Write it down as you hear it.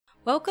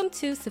Welcome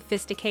to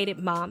Sophisticated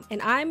Mom,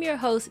 and I'm your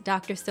host,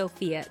 Dr.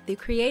 Sophia, the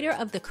creator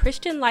of the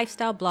Christian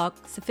lifestyle blog,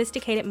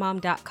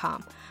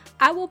 sophisticatedmom.com.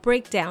 I will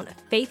break down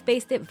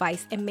faith-based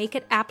advice and make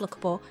it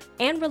applicable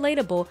and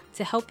relatable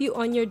to help you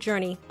on your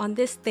journey on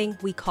this thing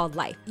we call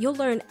life. You'll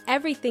learn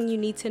everything you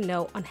need to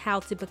know on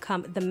how to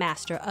become the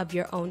master of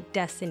your own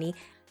destiny.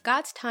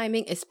 God's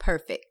timing is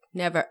perfect,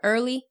 never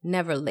early,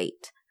 never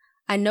late.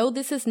 I know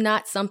this is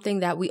not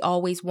something that we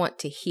always want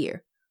to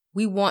hear.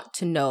 We want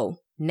to know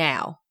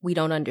now. We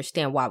don't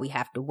understand why we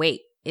have to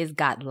wait. Is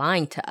God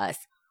lying to us?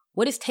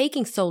 What is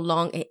taking so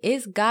long, and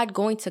is God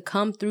going to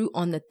come through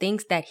on the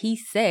things that he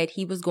said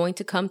he was going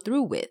to come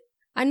through with?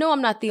 I know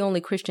I'm not the only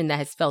Christian that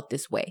has felt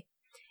this way.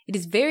 It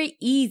is very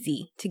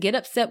easy to get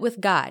upset with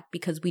God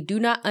because we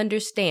do not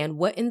understand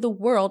what in the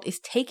world is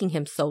taking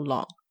him so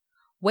long.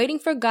 Waiting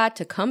for God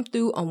to come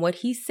through on what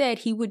he said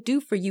he would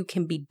do for you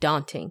can be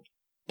daunting,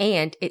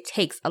 and it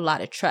takes a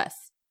lot of trust.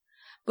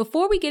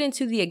 Before we get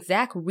into the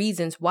exact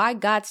reasons why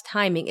God's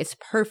timing is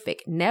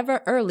perfect,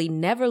 never early,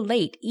 never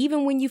late,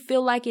 even when you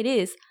feel like it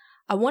is,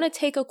 I want to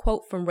take a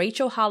quote from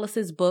Rachel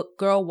Hollis's book,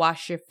 Girl,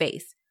 Wash Your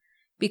Face,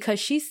 because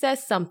she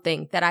says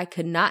something that I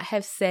could not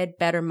have said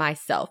better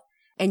myself,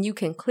 and you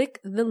can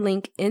click the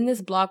link in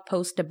this blog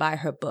post to buy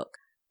her book.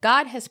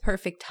 God has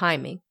perfect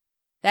timing.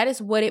 That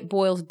is what it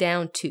boils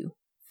down to,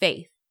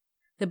 faith.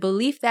 The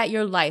belief that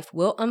your life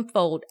will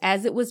unfold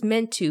as it was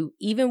meant to,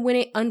 even when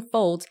it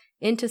unfolds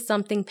into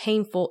something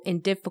painful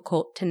and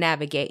difficult to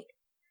navigate.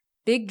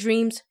 Big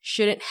dreams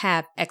shouldn't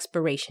have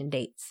expiration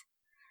dates.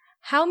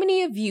 How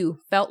many of you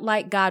felt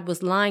like God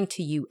was lying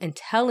to you and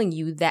telling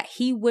you that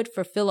he would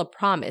fulfill a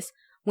promise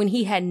when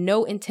he had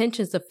no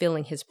intentions of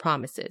fulfilling his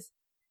promises?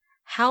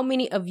 How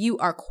many of you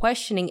are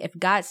questioning if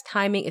God's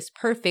timing is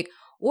perfect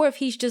or if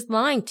he's just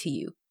lying to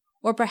you?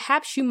 Or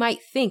perhaps you might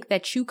think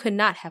that you could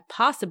not have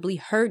possibly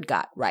heard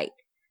God right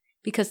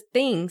because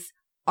things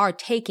are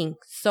taking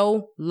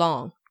so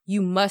long.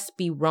 You must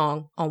be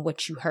wrong on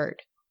what you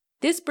heard.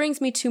 This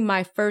brings me to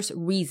my first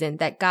reason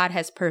that God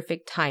has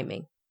perfect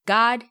timing.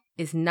 God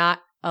is not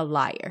a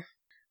liar.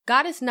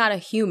 God is not a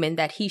human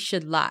that he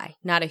should lie,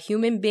 not a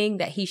human being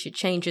that he should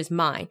change his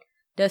mind.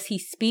 Does he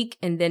speak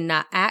and then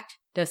not act?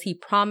 Does he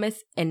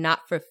promise and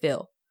not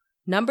fulfill?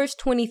 Numbers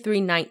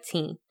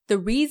 23:19. The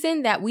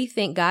reason that we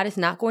think God is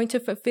not going to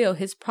fulfill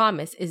his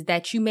promise is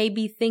that you may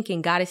be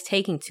thinking God is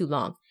taking too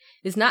long.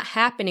 It's not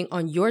happening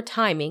on your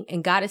timing,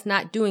 and God is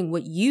not doing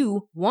what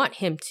you want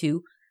him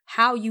to,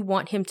 how you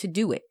want him to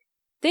do it.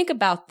 Think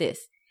about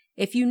this.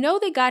 If you know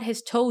that God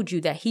has told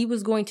you that he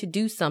was going to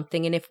do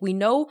something, and if we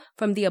know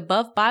from the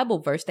above Bible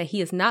verse that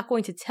he is not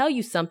going to tell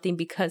you something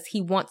because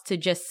he wants to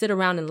just sit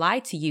around and lie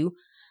to you,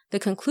 the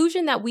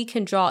conclusion that we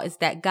can draw is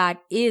that God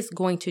is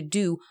going to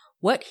do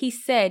what he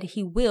said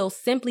he will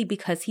simply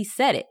because he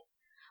said it.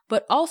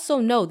 But also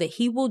know that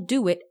he will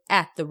do it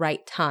at the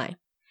right time.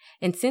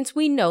 And since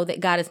we know that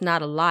God is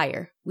not a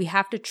liar, we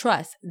have to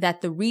trust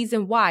that the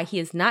reason why he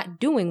is not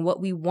doing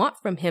what we want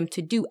from him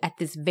to do at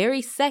this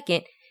very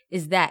second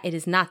is that it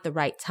is not the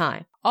right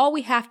time. All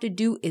we have to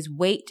do is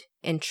wait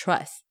and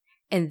trust.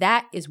 And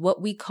that is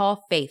what we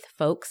call faith,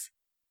 folks.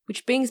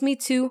 Which brings me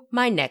to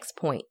my next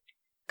point.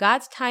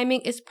 God's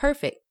timing is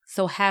perfect,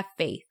 so have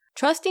faith.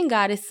 Trusting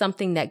God is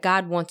something that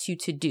God wants you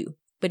to do,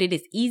 but it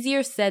is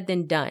easier said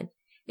than done.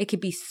 It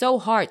can be so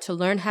hard to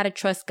learn how to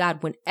trust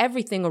God when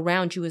everything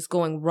around you is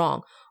going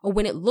wrong or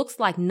when it looks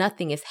like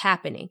nothing is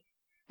happening.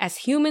 As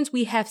humans,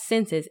 we have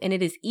senses, and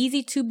it is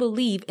easy to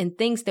believe in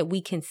things that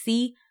we can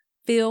see,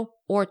 feel,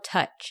 or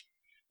touch.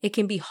 It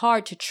can be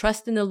hard to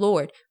trust in the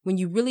Lord when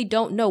you really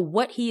don't know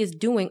what he is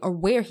doing or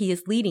where he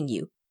is leading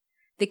you.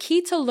 The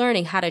key to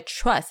learning how to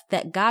trust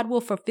that God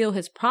will fulfill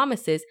his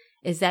promises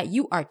is that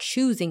you are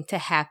choosing to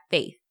have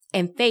faith.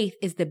 And faith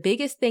is the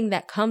biggest thing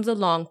that comes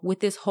along with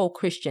this whole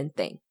Christian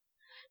thing.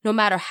 No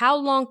matter how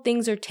long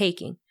things are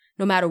taking,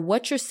 no matter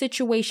what your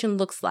situation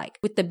looks like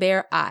with the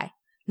bare eye,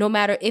 no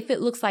matter if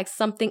it looks like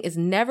something is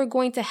never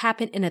going to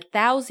happen in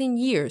 1,000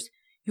 years,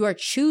 you are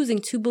choosing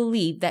to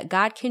believe that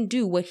God can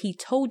do what he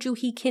told you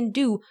he can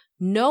do,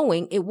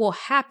 knowing it will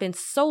happen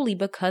solely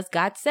because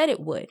God said it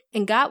would.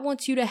 And God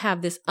wants you to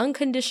have this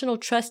unconditional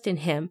trust in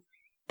him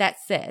that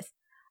says,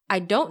 I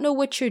don't know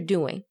what you're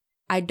doing.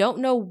 I don't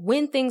know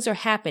when things are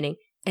happening,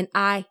 and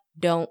I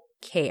don't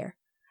care.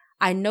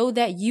 I know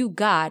that you,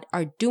 God,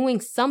 are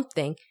doing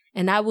something,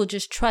 and I will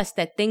just trust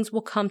that things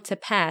will come to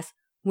pass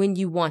when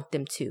you want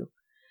them to.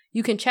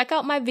 You can check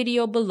out my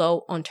video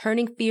below on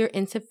turning fear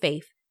into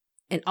faith.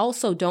 And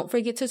also don't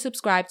forget to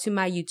subscribe to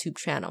my YouTube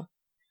channel.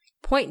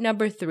 Point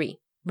number 3,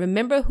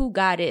 remember who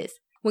God is.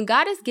 When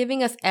God is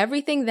giving us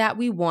everything that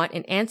we want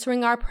and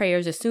answering our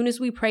prayers as soon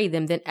as we pray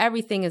them, then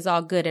everything is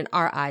all good in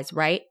our eyes,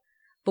 right?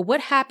 But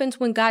what happens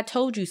when God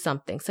told you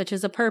something, such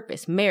as a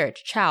purpose,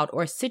 marriage, child,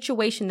 or a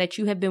situation that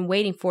you have been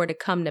waiting for to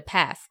come to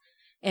pass,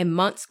 and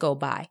months go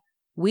by,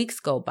 weeks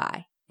go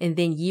by, and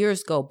then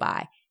years go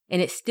by,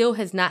 and it still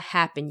has not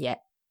happened yet?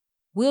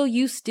 Will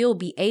you still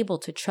be able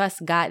to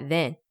trust God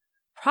then?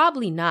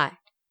 Probably not.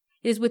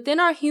 It is within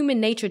our human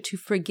nature to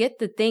forget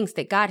the things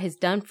that God has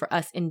done for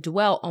us and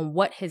dwell on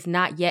what has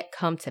not yet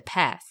come to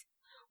pass.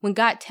 When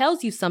God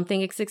tells you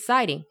something, it's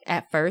exciting.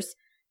 At first,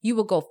 you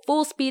will go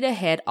full speed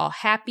ahead, all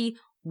happy,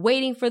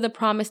 waiting for the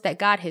promise that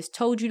God has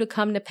told you to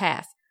come to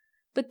pass.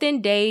 But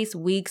then days,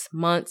 weeks,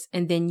 months,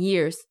 and then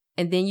years,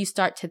 and then you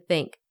start to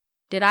think,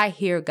 did I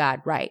hear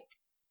God right?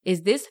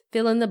 Is this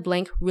fill in the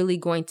blank really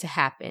going to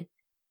happen?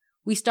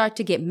 We start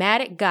to get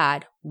mad at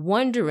God,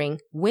 wondering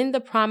when the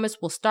promise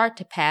will start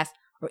to pass,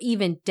 or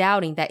even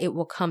doubting that it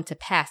will come to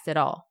pass at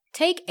all.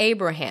 Take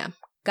Abraham.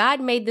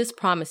 God made this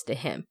promise to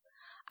him.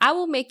 I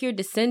will make your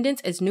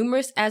descendants as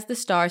numerous as the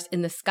stars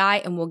in the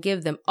sky and will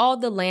give them all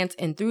the lands,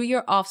 and through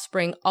your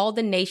offspring all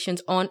the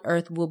nations on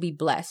earth will be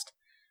blessed.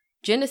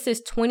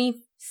 Genesis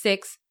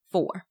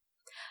 26:4.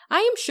 I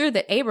am sure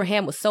that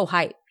Abraham was so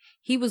hyped.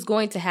 He was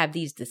going to have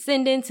these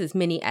descendants, as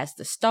many as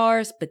the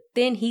stars, but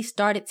then he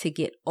started to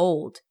get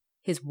old.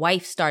 His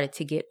wife started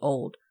to get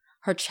old.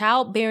 Her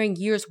childbearing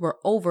years were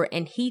over,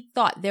 and he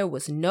thought there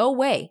was no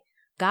way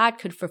God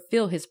could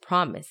fulfill his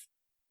promise.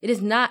 It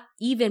is not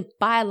even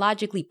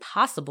biologically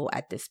possible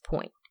at this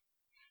point.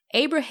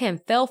 Abraham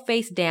fell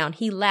face down.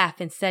 He laughed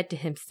and said to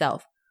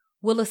himself,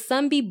 will a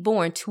son be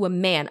born to a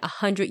man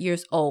 100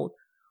 years old?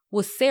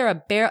 Will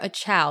Sarah bear a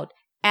child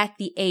at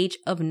the age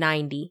of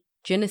 90?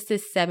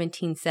 Genesis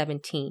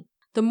 17:17.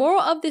 The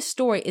moral of this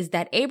story is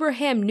that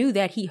Abraham knew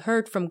that he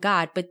heard from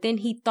God, but then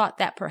he thought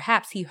that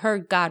perhaps he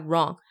heard God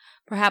wrong.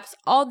 Perhaps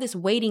all this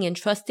waiting and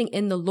trusting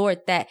in the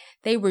Lord that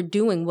they were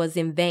doing was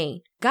in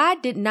vain.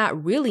 God did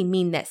not really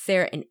mean that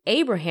Sarah and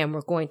Abraham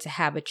were going to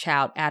have a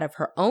child out of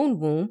her own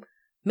womb.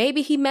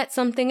 Maybe he meant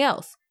something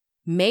else.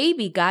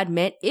 Maybe God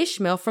meant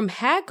Ishmael from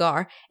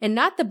Hagar and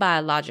not the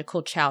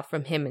biological child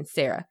from him and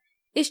Sarah.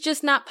 It's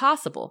just not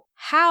possible.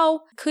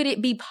 How could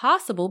it be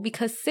possible?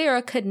 Because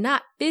Sarah could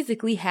not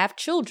physically have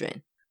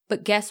children.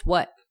 But guess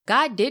what?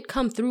 God did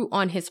come through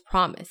on his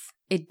promise.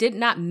 It did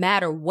not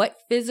matter what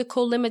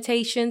physical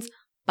limitations,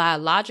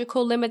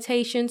 biological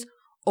limitations,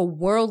 or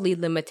worldly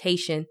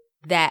limitation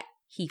that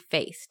he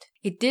faced.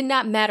 It did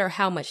not matter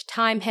how much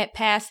time had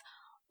passed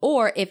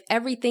or if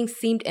everything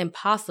seemed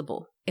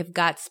impossible. If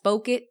God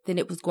spoke it, then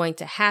it was going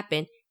to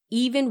happen,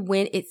 even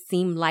when it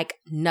seemed like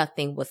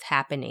nothing was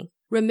happening.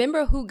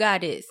 Remember who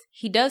God is.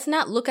 He does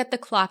not look at the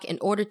clock in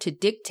order to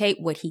dictate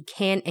what he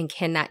can and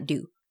cannot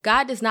do.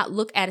 God does not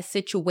look at a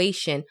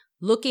situation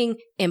looking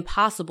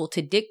impossible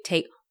to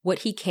dictate what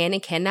he can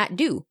and cannot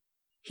do.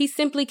 He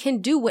simply can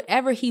do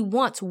whatever he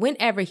wants,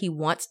 whenever he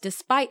wants,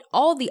 despite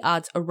all the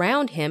odds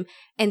around him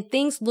and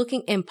things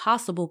looking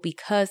impossible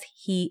because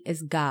he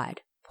is God.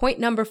 Point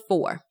number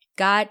 4,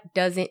 God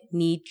doesn't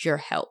need your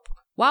help.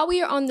 While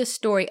we are on the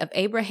story of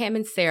Abraham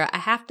and Sarah, I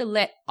have to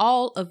let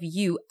all of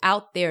you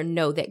out there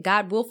know that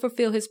God will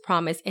fulfill his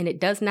promise and it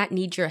does not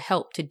need your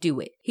help to do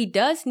it. He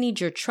does need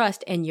your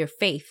trust and your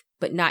faith,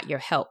 but not your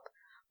help.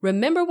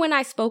 Remember when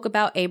I spoke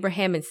about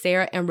Abraham and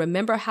Sarah, and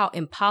remember how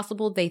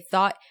impossible they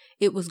thought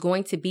it was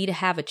going to be to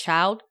have a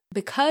child?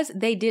 Because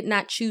they did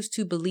not choose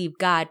to believe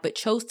God, but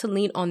chose to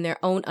lean on their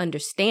own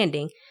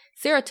understanding,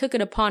 Sarah took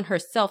it upon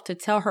herself to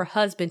tell her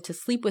husband to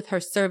sleep with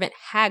her servant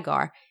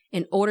Hagar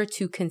in order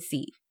to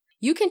conceive.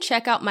 You can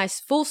check out my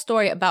full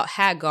story about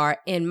Hagar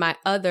in my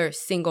other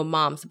Single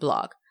Moms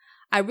blog.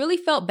 I really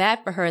felt bad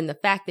for her in the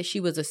fact that she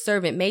was a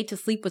servant made to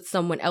sleep with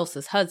someone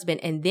else's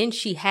husband, and then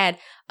she had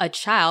a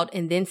child,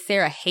 and then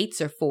Sarah hates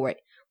her for it,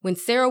 when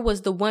Sarah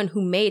was the one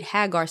who made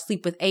Hagar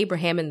sleep with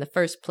Abraham in the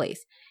first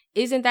place.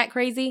 Isn't that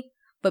crazy?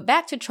 But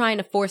back to trying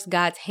to force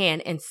God's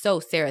hand, and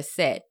so Sarah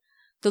said,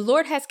 "The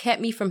Lord has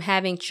kept me from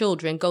having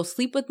children. Go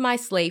sleep with my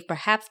slave.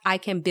 Perhaps I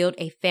can build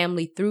a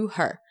family through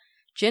her."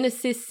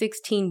 Genesis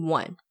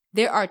 16:1.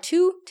 There are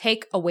 2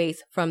 takeaways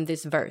from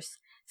this verse.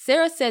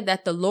 Sarah said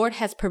that the Lord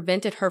has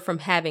prevented her from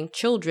having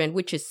children,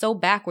 which is so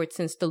backward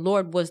since the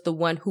Lord was the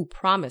one who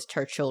promised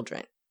her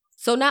children.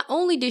 So not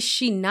only did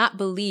she not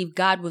believe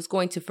God was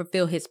going to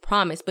fulfill his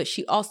promise, but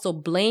she also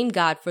blamed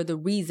God for the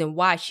reason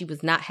why she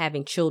was not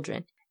having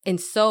children.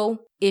 And so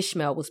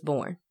Ishmael was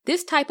born.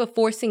 This type of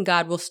forcing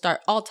God will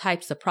start all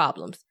types of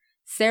problems.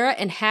 Sarah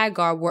and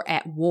Hagar were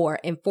at war,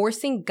 and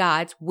forcing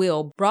God's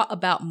will brought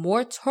about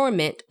more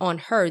torment on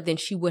her than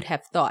she would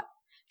have thought.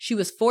 She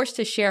was forced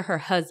to share her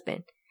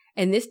husband.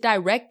 In this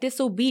direct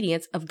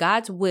disobedience of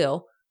God's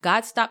will,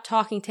 God stopped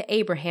talking to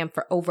Abraham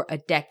for over a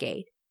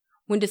decade.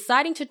 When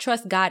deciding to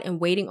trust God and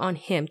waiting on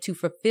him to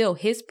fulfill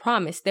his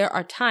promise, there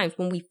are times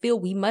when we feel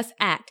we must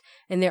act,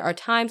 and there are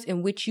times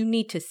in which you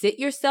need to sit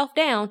yourself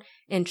down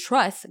and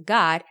trust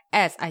God,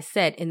 as I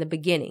said in the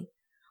beginning.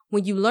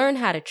 When you learn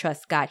how to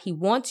trust God, he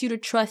wants you to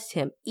trust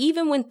him,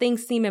 even when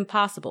things seem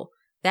impossible.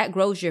 That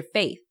grows your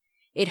faith.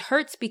 It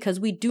hurts because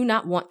we do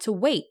not want to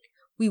wait.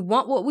 We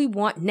want what we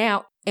want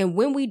now, and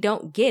when we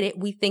don't get it,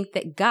 we think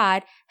that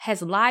God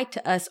has lied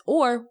to us,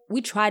 or we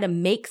try to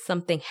make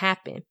something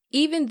happen.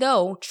 Even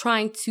though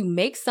trying to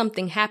make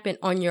something happen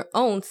on your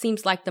own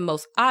seems like the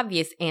most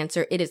obvious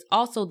answer, it is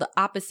also the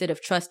opposite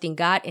of trusting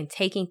God and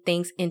taking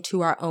things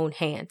into our own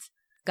hands.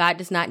 God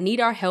does not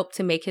need our help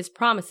to make his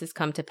promises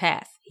come to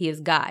pass. He is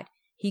God.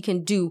 He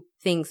can do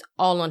things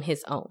all on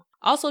his own.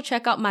 Also,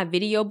 check out my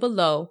video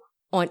below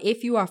on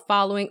if you are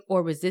following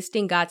or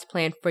resisting God's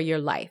plan for your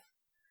life.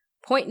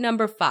 Point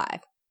number 5,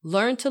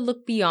 learn to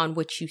look beyond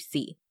what you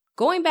see.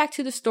 Going back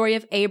to the story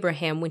of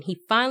Abraham, when he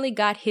finally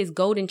got his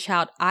golden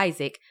child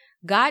Isaac,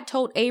 God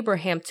told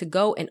Abraham to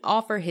go and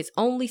offer his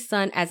only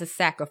son as a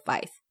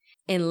sacrifice.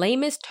 In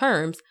lamest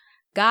terms,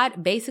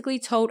 God basically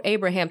told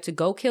Abraham to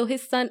go kill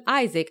his son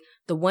Isaac,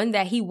 the one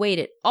that he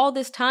waited all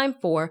this time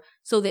for,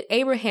 so that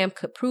Abraham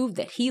could prove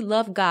that he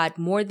loved God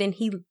more than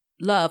he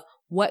loved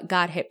what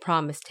God had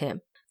promised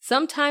him.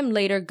 Sometime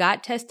later,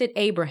 God tested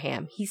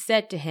Abraham. He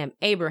said to him,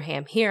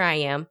 "Abraham, here I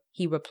am,"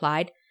 he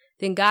replied.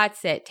 Then God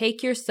said,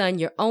 "Take your son,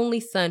 your only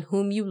son,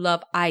 whom you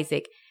love,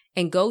 Isaac,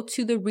 and go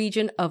to the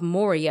region of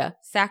Moriah,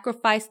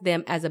 sacrifice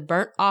them as a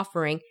burnt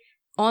offering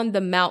on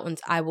the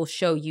mountains I will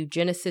show you."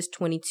 Genesis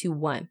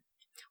 22:1.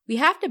 We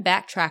have to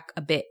backtrack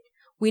a bit.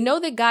 We know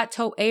that God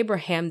told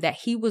Abraham that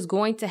he was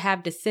going to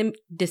have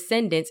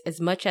descendants as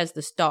much as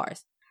the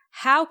stars.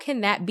 How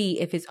can that be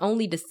if his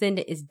only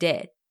descendant is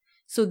dead?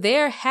 So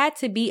there had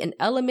to be an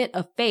element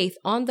of faith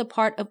on the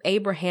part of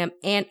Abraham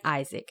and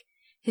Isaac.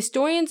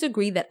 Historians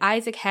agree that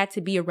Isaac had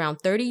to be around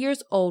 30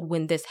 years old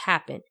when this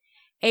happened.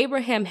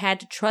 Abraham had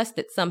to trust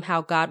that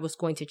somehow God was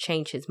going to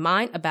change his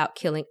mind about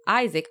killing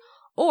Isaac,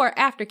 or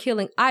after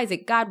killing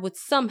Isaac, God would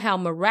somehow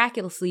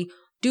miraculously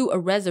do a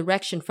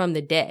resurrection from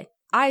the dead.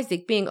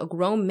 Isaac, being a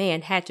grown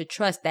man, had to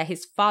trust that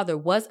his father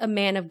was a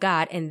man of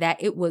God and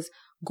that it was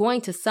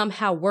going to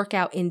somehow work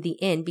out in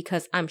the end,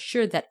 because I'm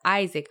sure that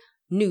Isaac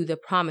knew the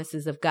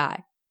promises of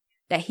God,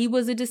 that he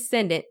was a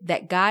descendant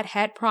that God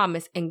had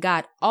promised, and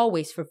God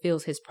always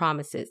fulfills his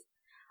promises.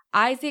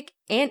 Isaac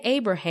and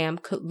Abraham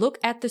could look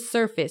at the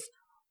surface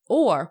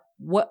or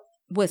what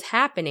was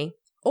happening,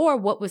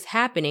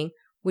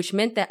 which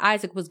meant that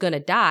Isaac was going to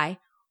die,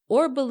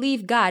 or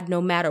believe God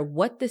no matter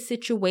what the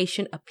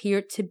situation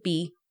appeared to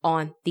be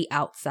on the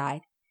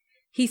outside.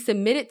 He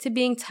submitted to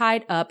being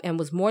tied up and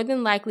was more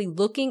than likely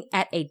looking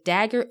at a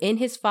dagger in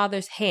his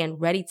father's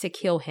hand ready to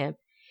kill him.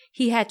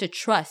 He had to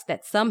trust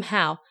that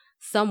somehow,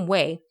 some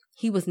way,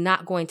 he was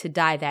not going to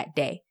die that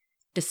day,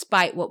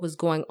 despite what was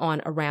going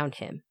on around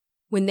him.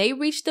 When they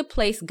reached the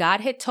place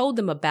God had told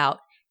them about,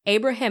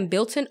 Abraham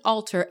built an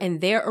altar and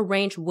there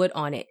arranged wood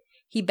on it.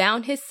 He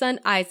bound his son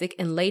Isaac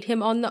and laid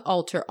him on the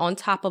altar on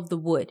top of the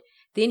wood.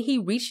 Then he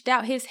reached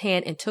out his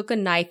hand and took a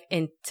knife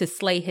to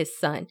slay his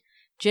son.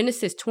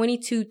 Genesis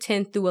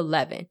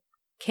 22:10-11.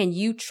 Can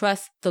you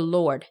trust the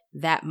Lord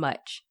that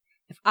much?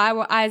 If I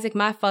were Isaac,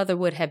 my father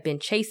would have been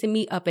chasing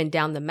me up and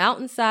down the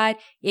mountainside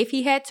if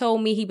he had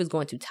told me he was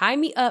going to tie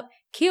me up,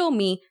 kill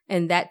me,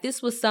 and that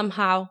this was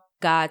somehow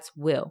God's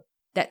will,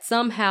 that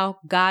somehow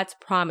God's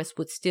promise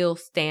would still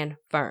stand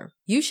firm.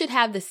 You should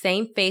have the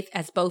same faith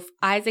as both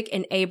Isaac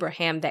and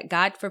Abraham that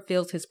God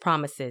fulfills his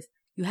promises.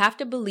 You have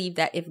to believe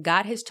that if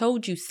God has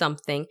told you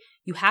something,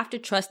 you have to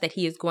trust that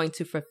he is going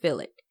to fulfill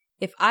it.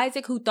 If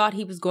Isaac, who thought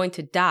he was going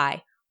to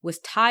die, was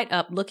tied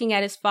up looking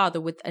at his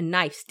father with a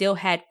knife, still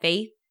had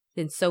faith,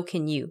 then so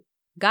can you.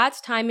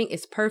 God's timing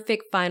is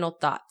perfect. Final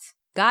thoughts.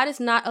 God is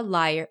not a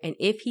liar, and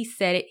if he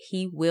said it,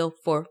 he will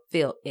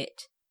fulfill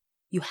it.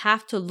 You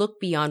have to look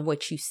beyond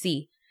what you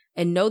see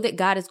and know that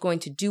God is going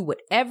to do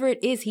whatever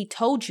it is he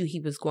told you he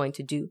was going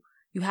to do.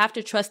 You have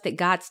to trust that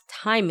God's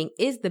timing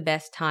is the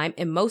best time,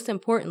 and most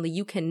importantly,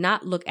 you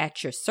cannot look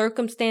at your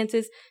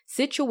circumstances,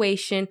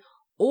 situation,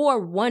 or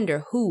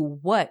wonder who,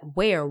 what,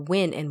 where,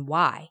 when, and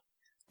why.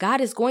 God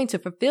is going to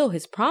fulfill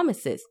his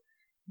promises.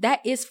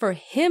 That is for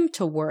him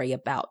to worry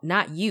about,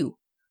 not you.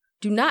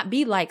 Do not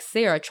be like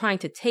Sarah, trying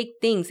to take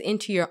things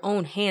into your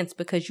own hands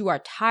because you are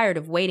tired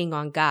of waiting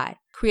on God,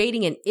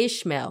 creating an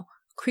Ishmael,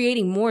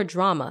 creating more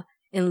drama,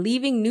 and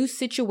leaving new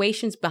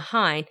situations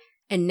behind,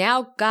 and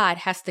now God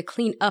has to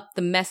clean up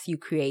the mess you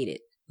created.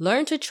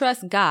 Learn to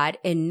trust God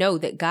and know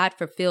that God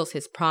fulfills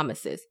his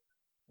promises.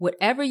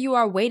 Whatever you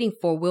are waiting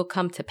for will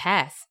come to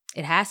pass.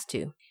 It has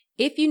to.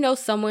 If you know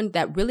someone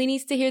that really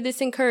needs to hear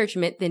this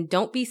encouragement, then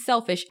don't be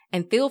selfish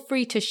and feel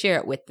free to share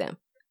it with them.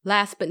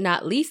 Last but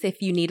not least,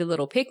 if you need a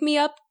little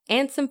pick-me-up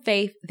and some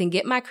faith, then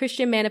get my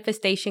Christian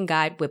Manifestation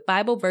Guide with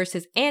Bible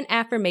verses and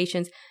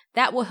affirmations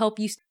that will help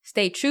you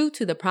stay true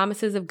to the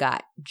promises of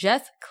God.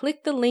 Just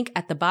click the link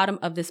at the bottom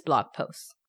of this blog post.